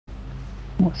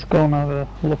Let's go and have a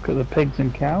look at the pigs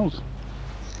and cows.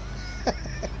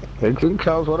 Pigs and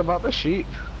cows, what about the sheep?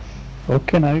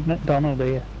 Fucking out McDonald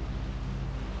here.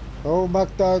 Oh,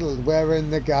 McDonald, we're in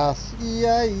the gas.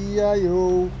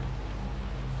 E-I-E-I-O.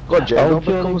 God, Jay, Oh, don't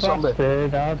become Johnny a zombie.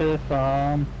 bastard, out of the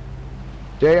farm.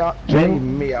 Jay,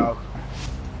 meow.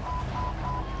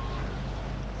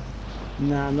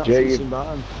 Nah, I'm not Jay, thinking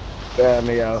about him.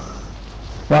 Meow.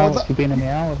 Wow, Oh, what's he been a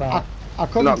meow about? I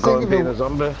couldn't Not think going of being a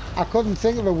zombie. I couldn't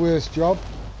think of a worse job.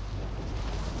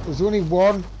 There's only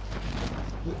one.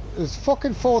 There's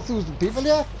fucking 4,000 people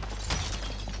here.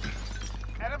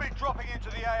 Enemy dropping into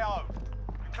the AO.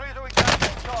 Clear to engage on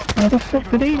target. How the fuck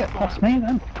did he get past me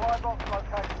then? Firebox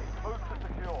located. Move to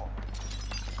secure.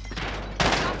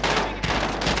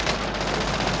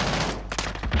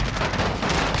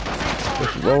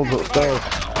 Just rolls upstairs.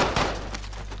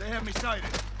 They have me sighted.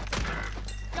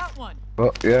 Got one.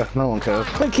 But yeah, no one cares.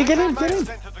 Quick, get in, get in.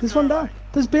 There's one down.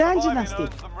 There's behind you, Nasty.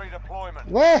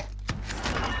 Where?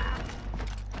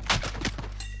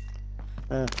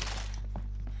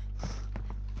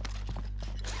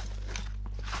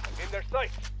 In their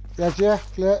sight. Yes, yeah,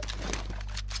 clear.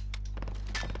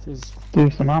 There's, Do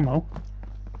some ammo.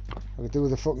 I could do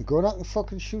with a fucking gun. I can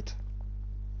fucking shoot.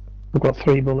 We've got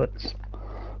 3 bullets.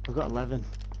 I've got 11.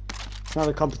 Now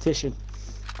the competition.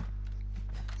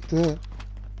 Duh.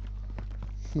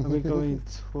 Are we going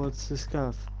towards the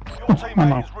scarf? Your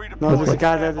teammate is redeployed. No, there's a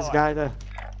guy there, there's a guy there.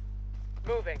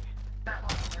 Moving.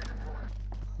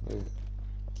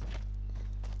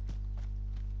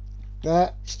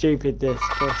 There. Stupid this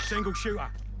push. Single shooter.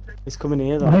 It's coming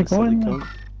here though. Hey, so go they in there. can't.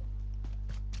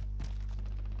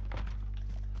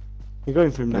 You're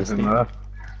going for him, He's Nasty. in there.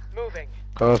 Moving.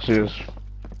 Of course he is. Shit,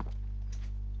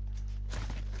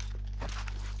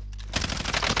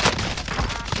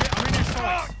 I'm in their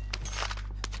sights.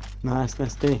 Nice,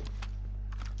 Nasty.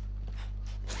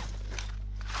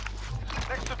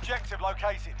 Next objective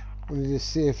located. We need a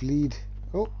safe lead.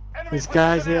 Oh, Enemy There's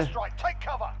guys precision here. airstrike. Take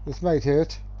cover. this might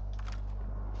hurt.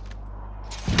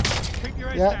 Keep your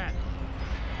heads Yeah. down.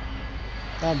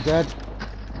 I'm dead.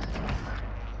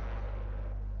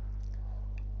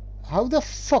 How the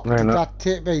fuck No, did no. that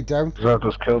take me down? I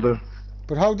just killed him.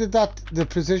 But how did that, the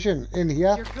precision in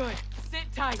here? You're good.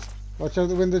 Sit tight. Watch out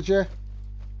the window, Jay.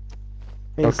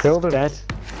 He's killed him. dead.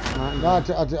 No,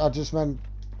 I just meant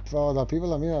for other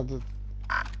people. I mean, I did.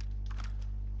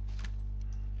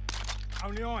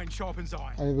 Only iron sharpens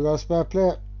iron. Anybody got a spare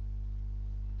plate?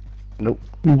 Nope.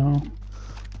 No.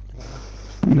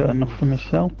 I've got enough for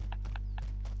myself.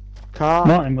 Car.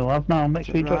 Martin will have now. Make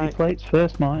sure you drop your Right. plates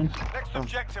first, Martin. Next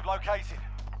objective located.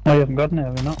 Oh, you haven't got any,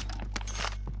 have you not?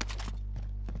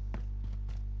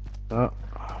 Oh.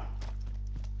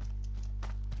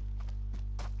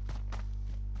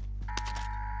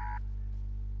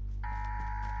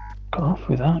 Got off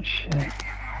with that shit.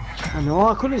 I know,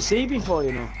 I couldn't see before,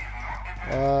 you know.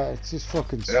 It's just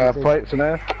fucking Yeah, stupid. plates in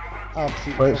there.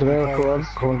 Absolutely Plates in there. fucking Come on,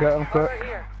 pointless. come and get him quick. Over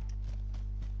here.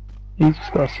 He's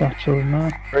just got a satchel in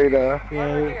there. Three there. Over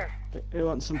Yeah, here. who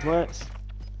wants some plates?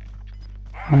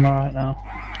 I'm alright now.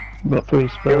 I've got 3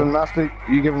 Give spare. him nasty.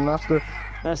 You give him nasty.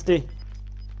 Nasty.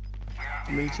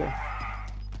 Meter.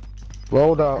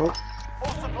 Load out.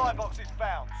 All supply boxes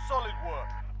found. Solid work.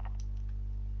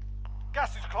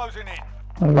 Gas is closing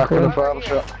in. Back in the Okay. farm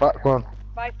shop. Back one.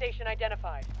 Buy station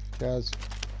identified. Guys,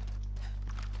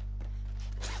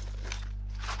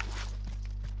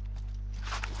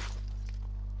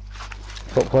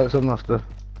 Put plates in nasty.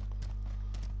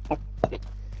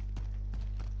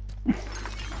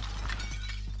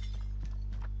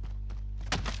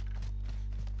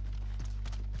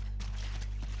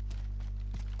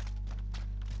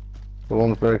 The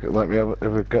one's break it, let me have it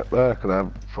if we get there, could I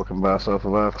have fucking by myself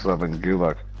alive because I'm in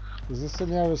gulag. is this the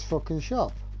nearest fucking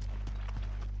shop?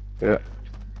 Yeah.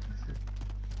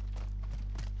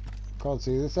 Can't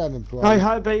see this end employee. Hi,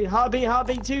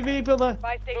 heartbeat, 2 people there.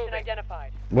 Buy station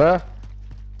identified. Where?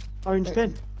 Orange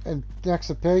pin. And next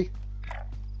to P.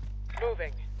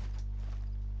 Moving.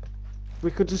 We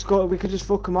could just go, we could just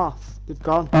fuck them off. They've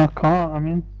gone. I can't, I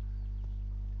mean.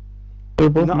 They're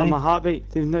above Not on me. my heartbeat,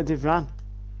 they've ran.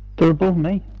 They're above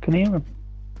me. Can hear them.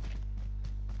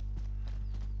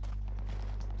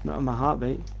 Not on my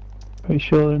heartbeat. Pretty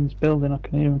sure they're in this building, I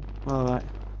can hear them. Alright.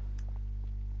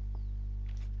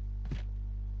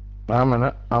 I'm in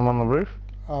it. I'm on the roof.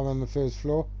 I'm on the first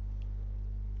floor.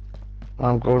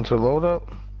 I'm going to load up.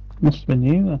 Must have been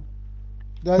you then.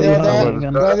 There they are Yeah, there.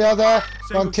 again. There they are there.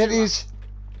 Single On titties.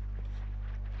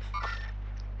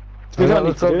 We Yeah, don't need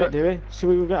let's to do go it, do we? Should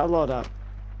we get a load out?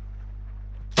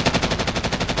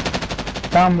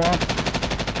 Down one.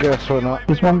 Guess we're not.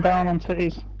 There's one down on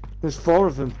titties. There's 4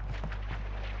 of them.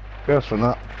 Guess from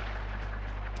that.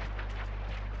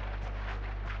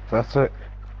 That's it.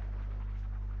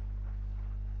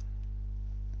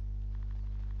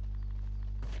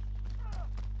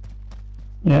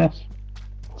 Yes.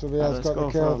 Somebody Right, else let's got go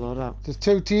the for a kill. load out. There's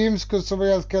 2 teams because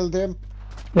somebody else killed him.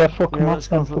 Yeah, fuck them Yeah, off let's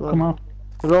go then, for fuck that. them off.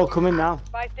 They're all coming now.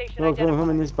 Buy station They're all coming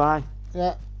identified. this by.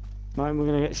 Yeah. Mine, we're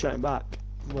gonna get shot back.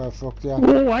 Well, fuck yeah.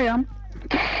 Oh, I am.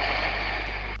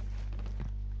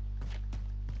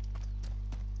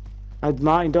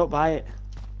 Martin, don't buy it.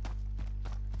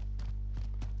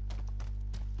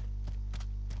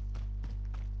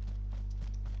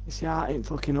 This yard ain't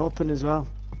fucking open as well.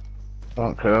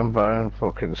 Don't care, I'm buying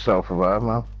fucking self-revive,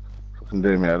 man. Fucking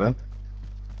do me head in.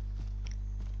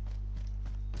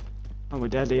 And we're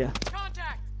dead here.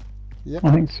 Contact!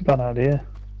 I think it's a bad idea.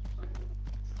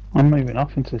 I'm moving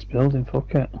off into this building,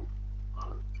 fuck it.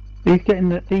 Are you getting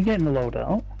the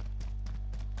loadout?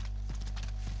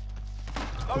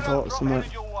 Loadout thought drop somewhere-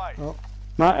 headed your way. Oh.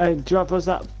 Martin, drop us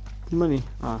that money.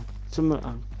 I'm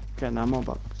getting an ammo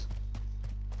box.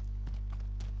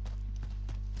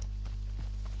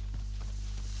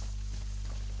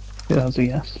 Yeah, that's a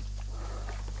yes.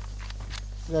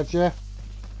 That's yeah.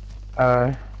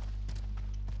 Aye.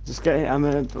 Just get it. I'm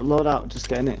gonna load out. Just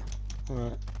getting it.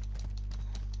 Alright.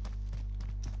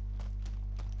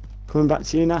 Coming back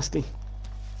to you, nasty.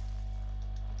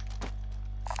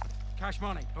 Cash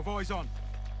money. Avoid's on.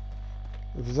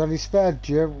 If there's any spare,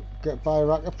 Jim, buy a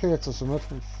rack of plates or something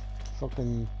from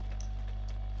fucking.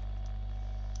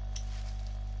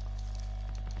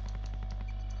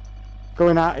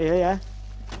 Going out here, yeah.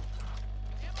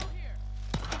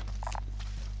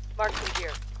 Mark some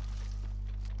gear.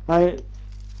 Right.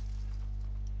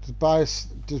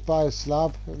 Just buy a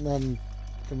slab and then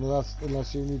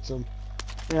unless you need some.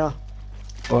 Yeah.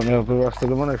 Won't have the rest of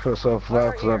the money for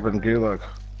self-revive because I've been gulag.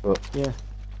 But Yeah.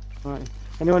 Right.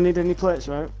 Anyone need any plates,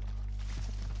 right?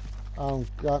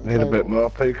 need a bit more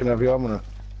peak and heavy ammo.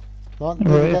 Martin,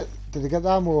 Right. did they get the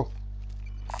ammo?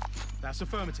 That's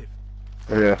affirmative.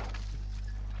 Yeah.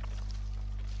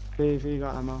 See if you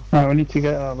got ammo. Right, we need to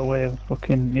get out of the way of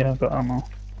fucking, yeah, I've got ammo.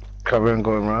 Carry on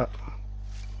going right.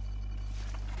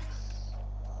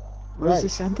 Where's Right.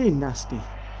 this ending, nasty?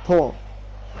 Paul.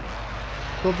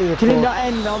 Could be a Can it port. not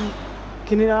end on?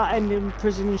 Can it not end in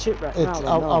prison and shipwreck It, now? then?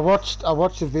 I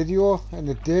watched the video and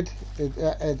it did. It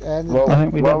ended. Well, I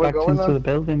think we where get are we back going into then? the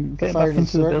building, get Fire back the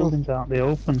into the circle. buildings out in the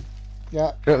open.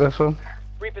 Yeah. Get this one.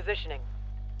 Repositioning.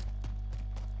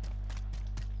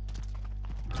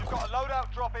 You've got a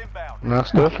loadout drop inbound.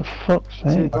 Nasty. Oh, for fuck's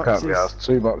sake. I can't be asked.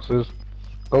 2 boxes.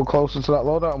 Go closer to that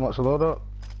loadout and watch the loadout.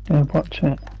 Yeah, watch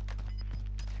it.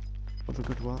 Have a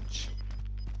good watch.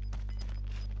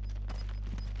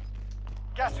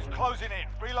 Gas is closing in.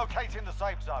 Relocating the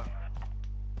safe zone.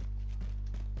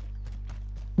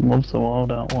 Loves the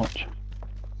loadout, watch.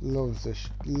 Loves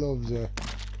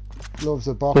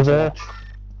the box. So there. watch.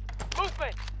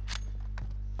 Movement!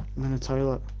 I'm in the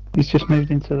toilet. He's just moved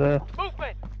into there.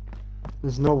 Movement!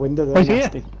 There's no window there, Oh, he's here.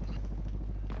 nasty.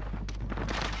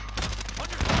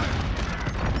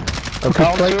 I've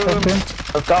down 2 of them.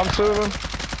 I've down 2 of them.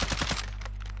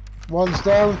 One's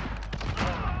down.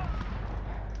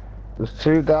 There's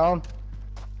 2 down.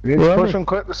 You need Where to are push they? them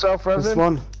quick, the self-resin. This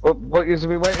one. But you to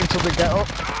be waiting till they get up.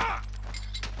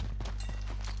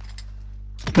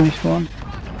 Finish one.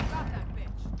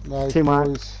 Nice Teamwork.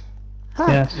 boys.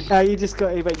 Yes. You just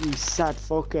got it, but you sad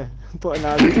fucker. Put an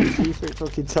RPG for it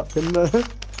fucking top in there.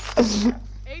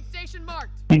 Aid station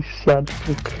marked. He's sad.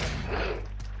 Fuck.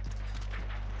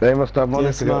 They must have money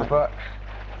Yes, to get mate. us back.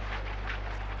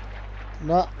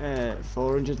 Nah,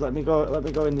 400. Let me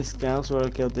go in this house where I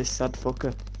killed this sad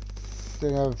fucker.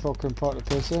 didn't have a fucking pot to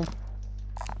piss in.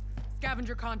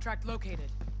 Scavenger contract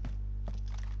located.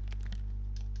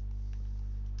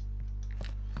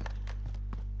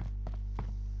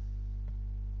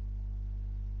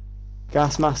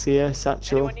 Gas mask here,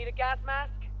 satchel. Anyone need a gas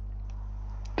mask?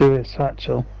 Do it,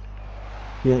 satchel.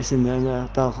 Yeah, it's in there,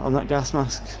 Bell, on that gas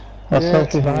mask. That's Yeah.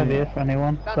 self-revive here for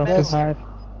anyone. That's Self-revive.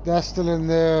 They're still in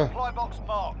there. Supply box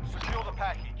marked. Secure the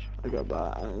package. I got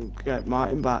back. Get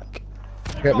Martin back.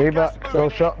 Get me Gas back. moving Go in.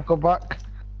 shot. Go back.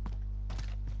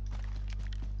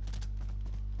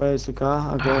 Where's the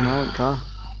car? I'll go now, car.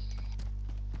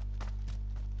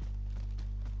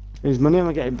 Whose money am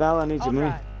I getting, Bell? I need your I'll money.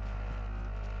 drive.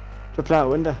 Drop it out the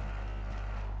window.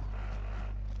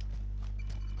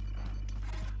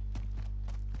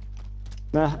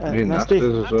 Nah, You nasty.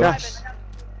 nasties as well. Gas.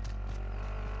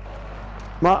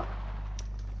 Mark.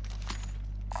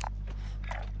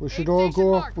 We should all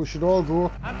go. We should all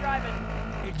go. I'm driving.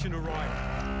 Hitching a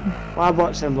ride. Why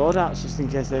watch them loadouts just in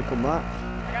case they come back?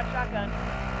 I got shotgun.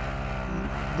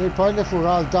 The point if we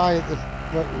all die at the...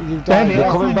 You die Maybe They're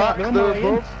there. coming back, They're they're not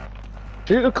above.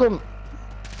 Shoot the cunt.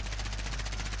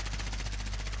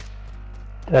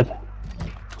 Dead.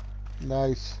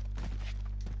 Nice.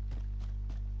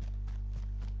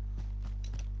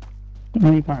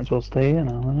 Well, you might as well stay here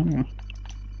now, haven't you?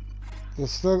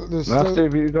 There's Nasty, still...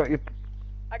 have you got your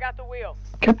I got the wheel.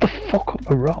 Get the fuck up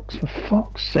the rocks, for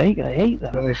fuck's sake, I hate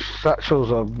them. any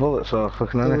satchels or bullets or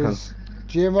fucking anything? There's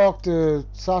J-Mark the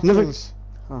satchels.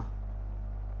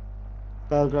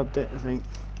 Bell grabbed it, I think.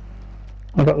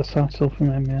 I got the satchel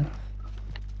from him, yeah.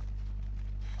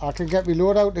 I can get me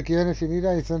load out again if you need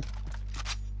anything.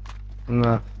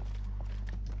 No.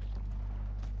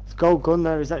 It's gold gun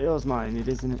there, is that yours, Martin? It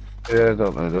isn't it? Yeah, I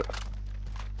don't need it.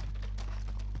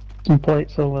 Some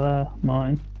plates over there,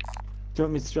 mine. Do you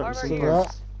want me to drop Armor some here. Yeah,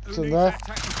 plates? it's Who in needs there. that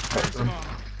tactical command?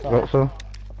 Got some?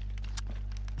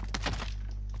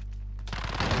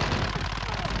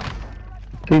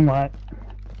 Team white.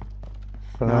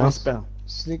 Nice, Bell.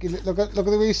 Sneaky, look at the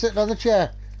way he's sitting on the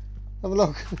chair. Have a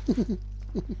look.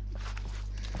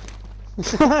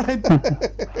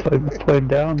 Playing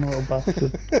down, little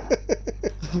bastard.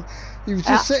 You've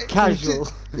just sit, casual.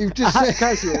 You've just sit,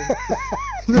 Casual.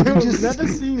 you've I've just, never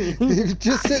seen it. you've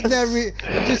just sitting there.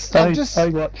 Hey,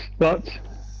 watch. What?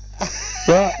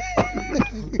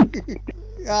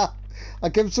 Yeah, I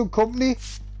give him some company.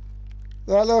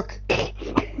 There, look.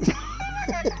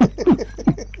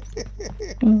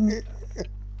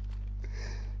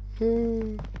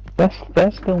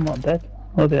 They're still not dead.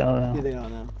 Oh, they are now. Here they are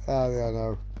now. Ah, yeah, I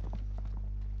know.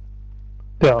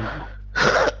 They are now.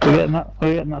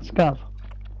 We're getting that scav.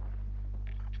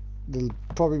 There'll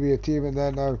probably be a team in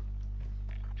there now.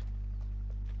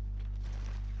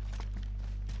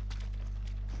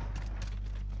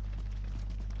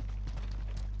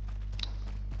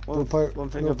 No point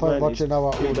watching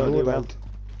our we own don't do well. loadout.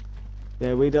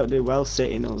 Yeah, we don't do well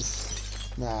sitting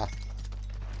us. Nah.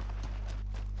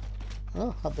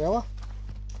 Oh, happy hour.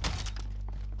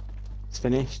 It's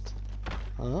finished.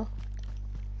 Oh.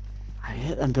 I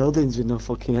hate them buildings with no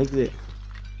fucking exit.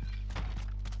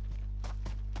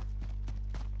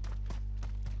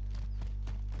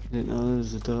 Didn't know there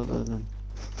was a door there then.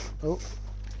 Oh.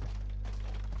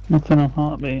 Nothing on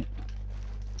heartbeat.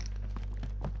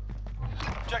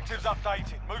 Objectives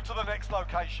updated. Move to the next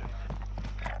location.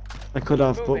 I could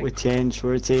have, but we changed.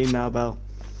 We're a team now, Bell.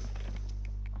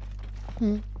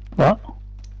 What?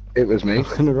 It was me. I'm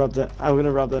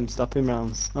gonna rob them stopping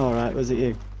rounds. Alright, was it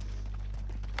you?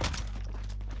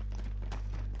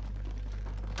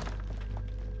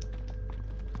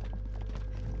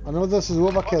 I know this is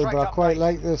overkill, but I quite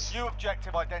like this. New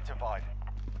objective identified.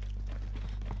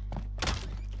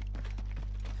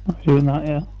 Doing that,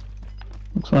 yeah.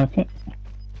 Looks like it.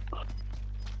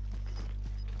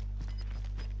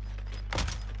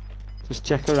 Just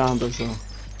check around us all.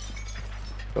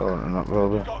 Oh, I'm not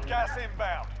bothered. Got gas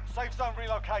inbound. Safe zone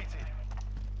relocated.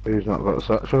 He's not got a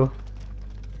satchel.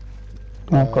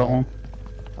 I've got one.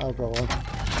 I've got one.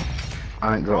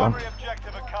 I ain't got one. Primary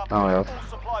objective accomplished. Oh, I have. All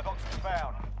supply boxes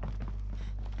found.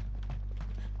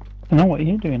 You know what are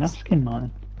you doing? Asking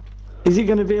mine. Is it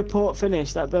gonna be a port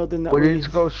finish, that building that We we... need to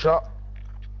go shot.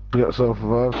 Get self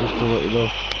revived just to let you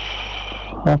know.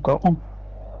 I've got one.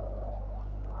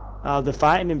 Oh, they're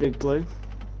fighting in Big Blue.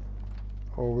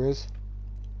 Always.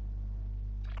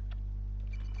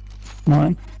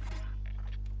 Mine.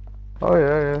 Oh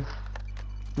yeah, yeah.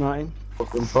 Martin.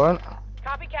 Fucking fine.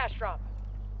 Copy cash drop.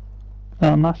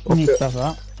 Oh, Nasty needs to have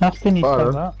that. Nasty needs to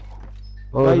have that.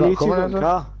 Oh, Oh, is you that two coming, got is a it?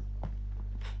 car.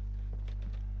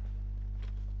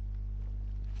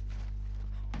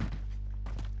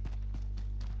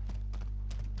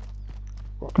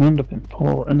 Can end up in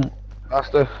port, innit?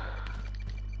 Master.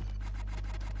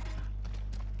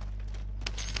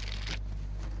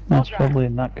 That's probably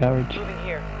in that garage. Moving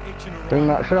here. Hitching a Bring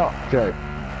ride. that shot, Jay.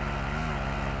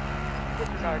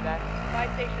 Disregard that. Buy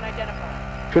station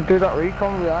identified. Should do that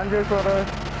recon behind you, sort of.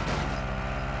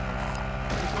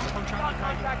 We've got contract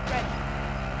located. Contract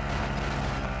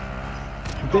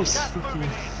ready. This Gas fucking... moving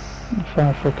in. If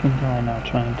I fucking die now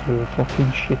trying to do a fucking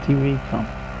shitty recon.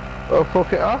 Oh,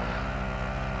 fuck it off.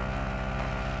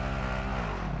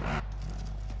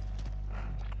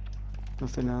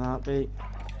 Nothing on that beat.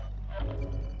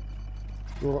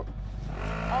 What?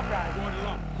 All right. Avoid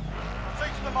along.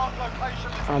 Proceed to the marked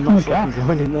location. I'm Oh, not fucking God.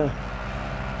 going in there.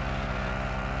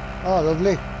 Oh,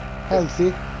 lovely.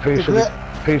 Healthy. Please The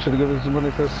should have given us some money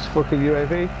for this fucking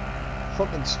UAV.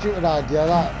 fucking stupid idea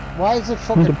that. Why is it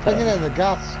fucking The pinging in the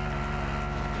gas?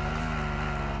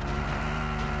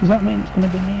 Does that mean it's going to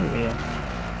be near here?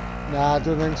 Nah, I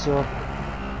don't think so.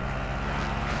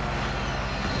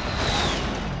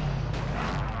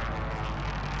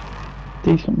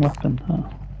 Decent weapon, huh?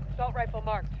 Assault rifle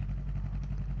marked.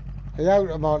 Are you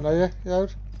out, Martin, are you? You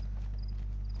out?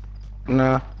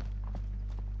 Nah.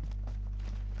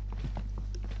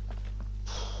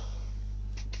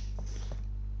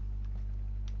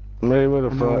 Maybe would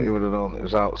have thought you would have known it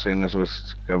was out, seeing as we're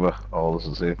together all as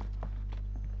the same.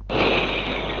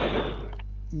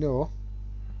 No.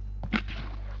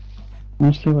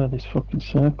 Let's see where this fucking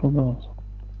circle goes.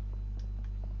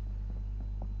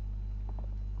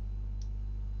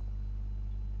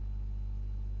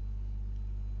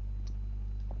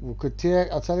 We could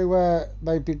take, I'll tell you where it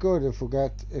might be good if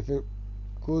it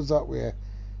goes that way.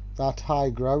 That high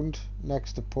ground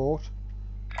next to port.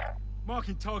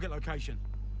 Marking target location.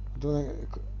 I don't think,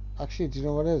 actually, do you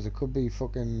know what it is? It could be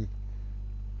fucking,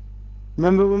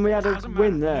 Remember when we had a Doesn't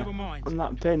win matter, there never mind. on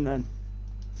that pin then?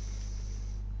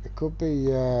 it could be,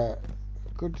 it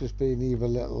could just be an evil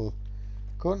little,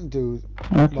 couldn't do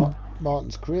Okay.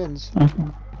 Martin's cranes. I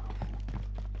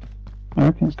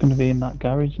reckon it's going to be in that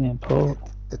garage near port.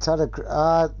 It's had a,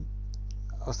 I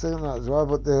was thinking that as well,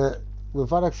 but we've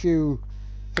had a few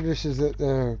finishes at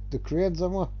the cranes,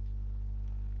 haven't we?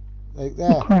 Like The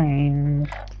there, cranes.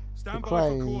 the Stand by for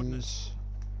coordinates. cranes.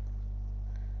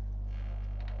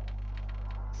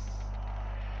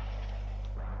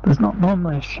 There's not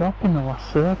normally a shop in the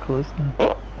last circle, is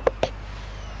there?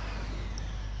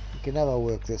 You can never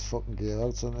work this fucking gear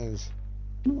out sometimes.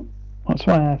 That's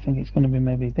why I think it's going to be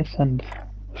maybe this end.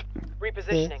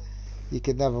 Repositioning. You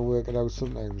can never work it out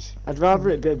sometimes. I'd rather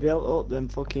it be built up than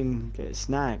fucking get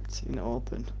sniped in the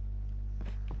open.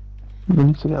 We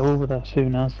need to get over there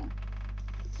soon as,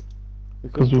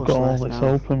 because we've got all this now.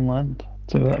 open land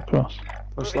to get across.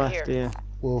 Push Moving left here. here.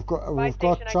 Well, we've station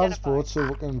got transport, so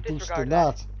we can boost Disregard in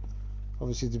that. that.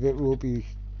 Obviously, it's a bit ropey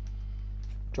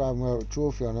driving without a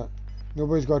trophy on it.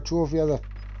 Nobody's got a trophy either.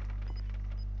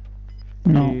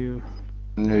 No. You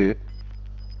Yeah.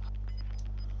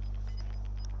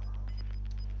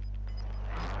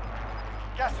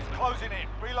 Gas is closing in.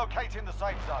 Relocating the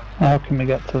safe zone. How can we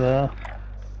get to there?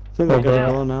 think we're Over gonna there.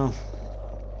 go now.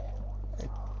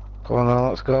 Come on now,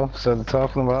 let's go. Instead of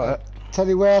talking about it. Tell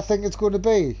you where I think it's going to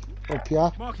be. Up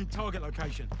here. Marking target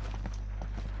location.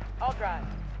 I'll drive.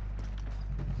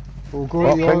 We'll go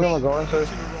What to thing am I yours. going to?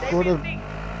 Stay Go with to me.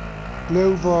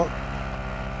 blue, but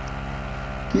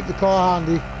keep the car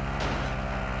handy.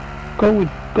 Go with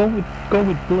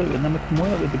blue, and then we can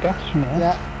work with the gas from here.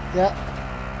 Yeah, yeah.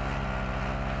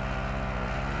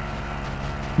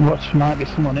 Watch, there might be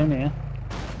someone in here.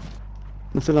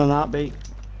 Nothing on that beat.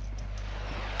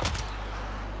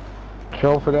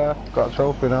 Trophy there. Got a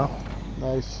trophy now.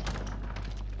 Nice.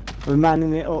 We're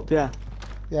manning it up, yeah.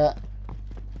 Yeah.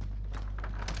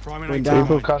 Priming Going AT.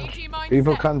 down.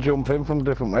 People can jump in from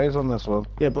different ways on this one.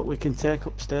 Yeah, but we can take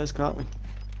upstairs, can't we?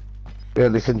 Yeah,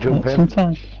 they can jump in.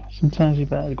 Sometimes you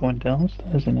better going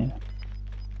downstairs in here.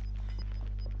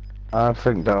 I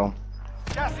think down.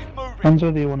 Gas is moving. Depends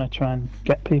whether you want to try and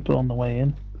get people on the way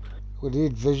in. We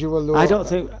need visual though. I don't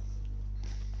think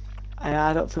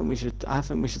we should. I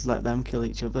think we should let them kill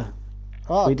each other.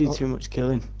 Ah, We did too much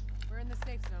killing. We're in the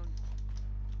safe zone.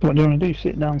 What do you want to do?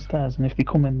 Sit downstairs, and if they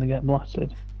come in, they get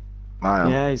blasted. I am.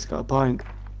 Yeah, he's got a point.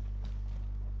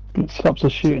 It stops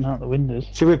us shooting out the windows.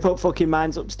 Should we put fucking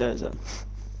mines upstairs then?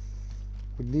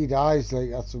 We need eyes,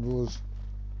 like, I suppose.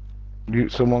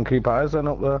 Someone keep eyes on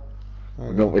up there.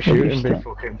 Right. Don't be Well, shooting, be stop-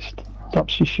 fucking.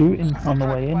 Stops you shooting on the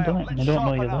way in, don't it? And they don't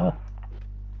know you're there.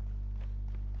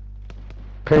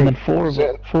 And then four of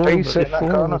us, sit in that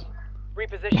corner.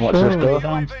 Repositioning. Watch four this of door. us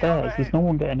downstairs. There's no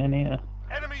one getting in here.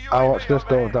 Enemy I'll UAV watch this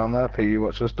door overhead. down there, P. You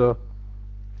watch this door.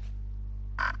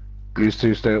 These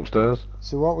two stay upstairs.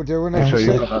 So what we're doing Make is, sure we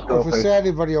you say- got that door, if we please. see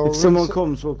anybody over, If someone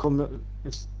comes, we'll come.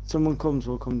 If someone comes,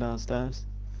 we'll come downstairs.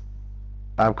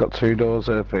 I've got two doors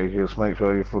here, P. Just make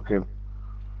sure you fucking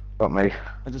got me.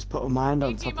 I just put a mine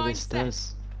on top of the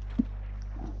stairs.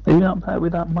 Are you up there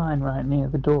with that mine right near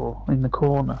the door in the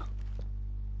corner?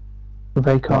 Where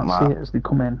they can't Not see that. it as they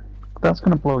come in. That's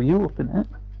going to blow you up, isn't it?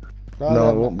 No,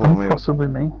 it won't blow And me up. possibly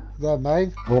me. they're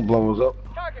mine. Won't blow us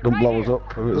up. Target Don't right blow here. us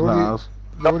up if it's Don't not you- ours.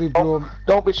 Nobody blow 'em.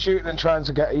 Don't be shooting and trying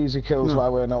to get easy kills No.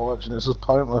 while we're not watching. This is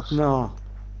pointless. No,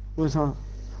 what's that?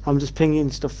 I'm just pinging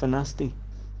stuff for nasty.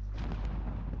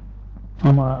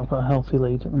 I'm alright, I've got a healthy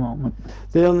lead at the moment.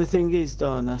 The only thing is,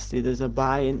 though, nasty. There's a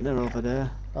buy in there over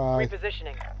there, Aye.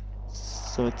 Repositioning.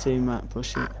 so a team might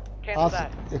push it. Cancel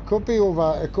that. It could be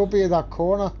over, it could be in that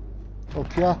corner.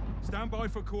 Up here. Stand by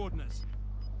for coordinates.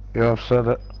 Yeah, I've said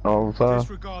it all the time.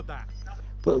 Disregard that.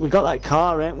 But we got that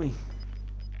car, ain't we?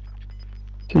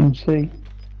 Team C.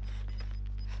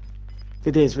 If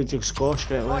it is, we just score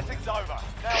straight away. Fighting's over. Now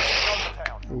it's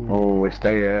town. Oh, we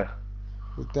stay here.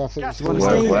 We're definitely Gas is wanna Well,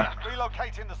 stay? well.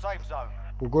 relocating the safe zone.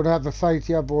 we're gonna have a fight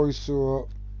here, boys. So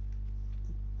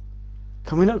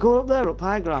Can we not go up there, up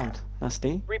high ground?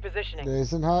 Nasty. Repositioning. there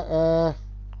isn't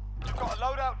You've got a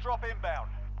loadout drop inbound.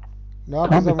 no,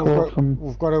 Can't because be then caught from-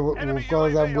 we've got to then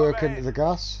work overhead. into the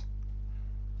gas.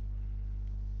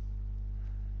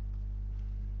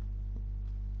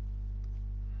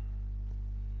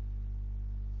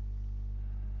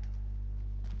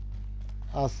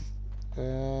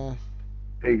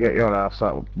 You get your ass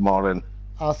that morning.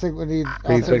 I think we need.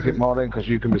 You take it morning because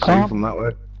you can be seen Can't. from that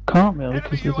way. Can't really,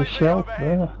 because there's a shelf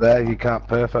there. There, you can't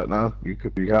perfect now. You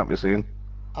can't be seen.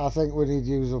 I think we need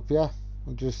use up here.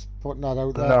 I'm just putting that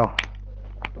out there. No.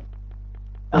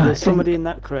 I There's think somebody in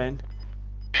that crane.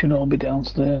 we should all be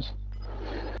downstairs.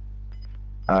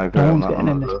 I agree No on one's that getting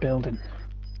in one. this building.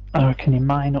 I reckon you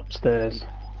mine upstairs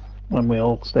when we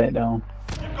all stay down.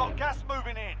 You've got gas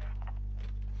moving in.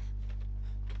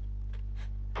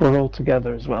 If we're all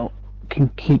together as well, can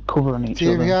keep covering each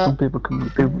Team other. here. Some people can be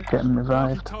getting Marking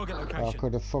revived. target I location.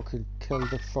 could have fucking killed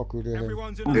the fuck with him.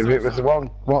 Everyone's in the If safe it was the zone.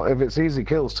 one, if it's easy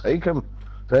kills, take them.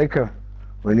 Take them.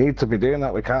 We need to be doing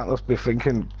that. We can't just be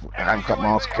thinking I've got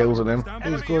more kills than him. Stand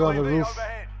He's by. good on the UAV roof.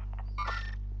 overhead.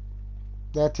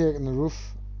 They're taking the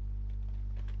roof.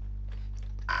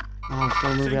 Oh, if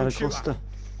only we had a Single shooter. cluster.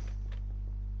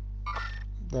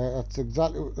 That's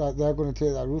exactly that. They're going to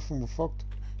take that roof and we're fucked.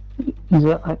 Is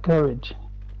that garage?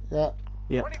 Yeah.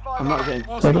 Yeah, 25 I'm not getting. I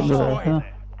don't Hostiles know. spotted. Huh?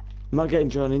 I'm not getting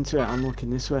drawn into it. I'm looking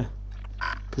this way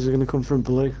because they're gonna come from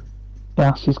blue.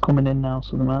 Gas is coming in now,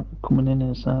 so they might be coming in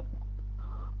a sec.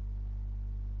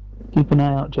 Keep an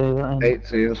eye out, Jay. That end. 8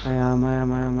 seals. I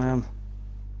am.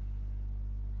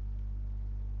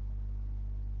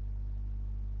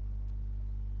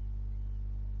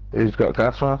 Who's got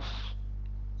gas mask?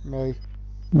 Me.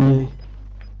 Mm.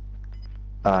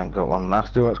 I ain't got one.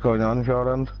 Nasty, what's going on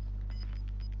your end?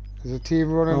 There's a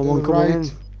team running Oh, to one the coming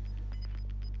right.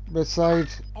 Mid side.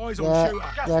 Eyes on Yeah. shooter.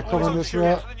 Gas They're is coming moving this to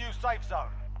way. the new safe zone.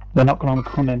 They're not going to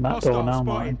come in that door Hostile now, spotted.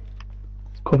 Martin.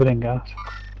 It's covered in gas.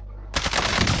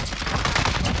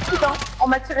 Putain, on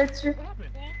m'a tiré dessus.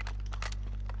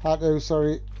 Had to,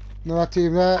 sorry. Another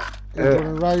team there. He's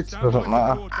running right. Stand Doesn't by for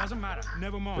matter. cord. Doesn't matter.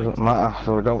 Never mind. Doesn't matter,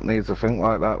 so we don't need to think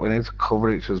like that. We need to cover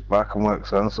each other's back and work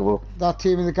sensible. That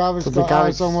team in the garage But the got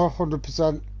eyes garage- on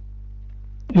 100%.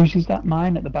 Whose is that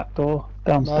mine at the back door?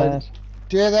 Downstairs.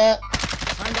 Jay there.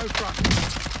 Tango front.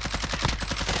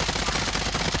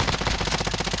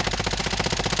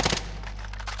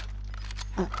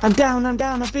 I'm down.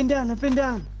 I've been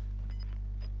down.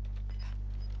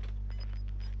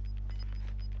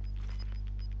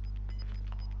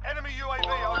 Enemy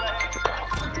UAV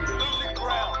overhead. Losing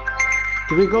ground.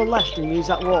 Do we go left and use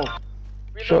that wall?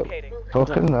 Relocating.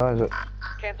 Fucking no, is it?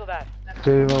 Cancel that.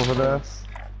 Team over there.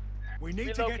 We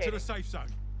need to get to the Relocating. safe zone.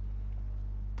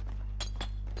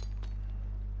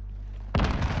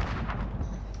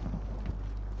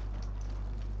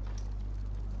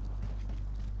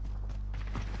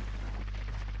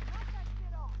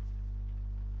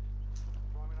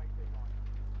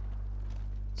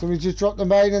 Somebody just dropped the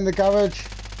mine in the garage.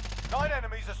 9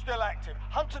 enemies are still active.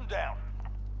 Hunt them down.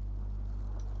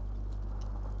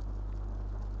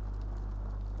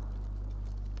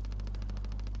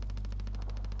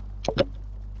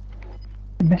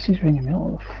 The message ringing me.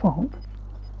 What the fuck?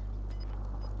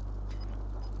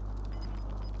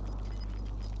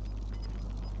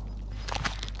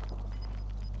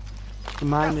 The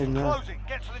mine Gas is in there. closing.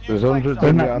 Get to the new There's safe hundreds zone.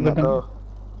 in They're behind not- that they're door.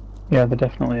 Yeah, they're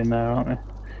definitely in there, aren't they?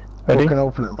 Ready? Fucking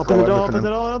open it and Open throw the door. everything Open the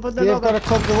in. door. Open the They've got door. to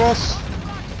come to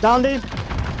us. Down, him.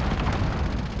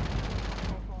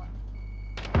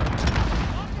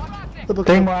 Double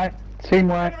Team kill. white. Team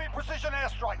white. Enemy precision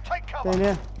airstrike. Take cover. Down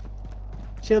here.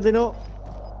 Shielding up.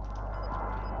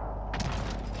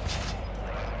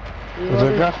 There's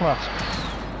a gas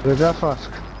mask. There's a gas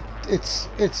mask.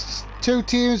 It's two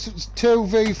teams. It's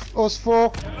 2v us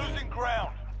 4. You're losing ground.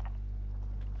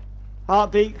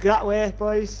 Heartbeat that way,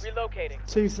 boys. Relocating.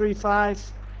 2, 3,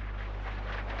 5.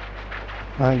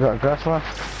 I ain't got a gas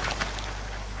mask.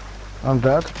 I'm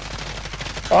dead.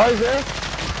 Oh, he's there.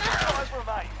 5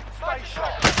 remain. Stay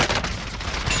sharp.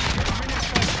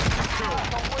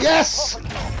 Yes!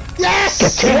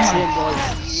 Yes!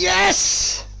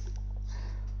 Yes!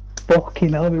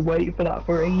 Fucking hell, I've been waiting for that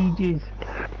for ages.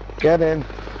 Get in.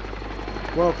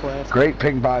 Well played. Great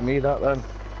ping by me, that then.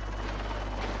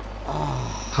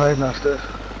 Played nasty.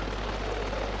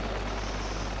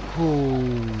 Oh,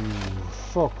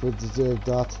 fuck, we deserved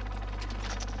that.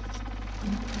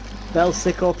 Bell's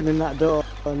sick opening that door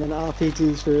and then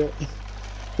RPGs through it.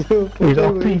 These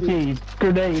RPGs,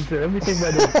 grenades, everything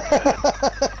went in.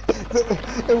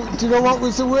 Do you know what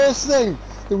was the worst thing?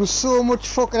 There was so much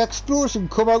fucking explosion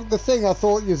come out the thing, I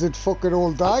thought you had fucking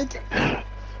all died.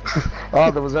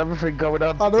 Oh, there was everything going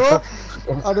on. I know.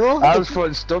 I know. I was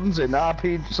throwing stuns in,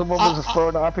 someone was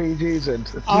throwing RPGs in.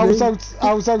 I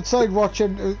was outside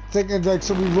watching, thinking like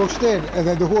somebody rushed in, and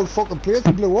then the whole fucking place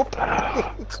blew up.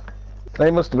 They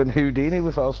must have been Houdini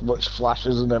with all so much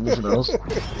flashes and everything else.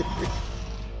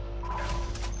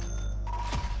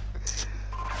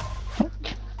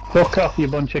 Fuck off, you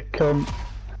bunch of cunt.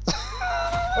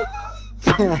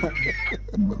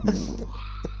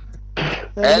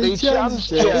 Any chance,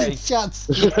 Jay? Any chance?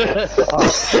 Any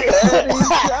chance,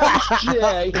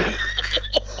 Jay?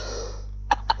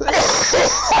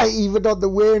 Even on the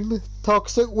win,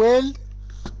 toxic win.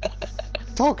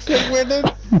 Toxic winning.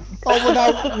 Oh,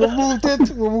 without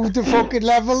removed the fucking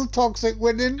level. Toxic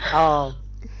winning. Oh,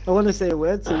 I want to say a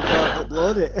word so you can't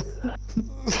upload it.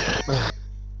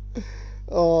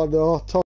 Oh no,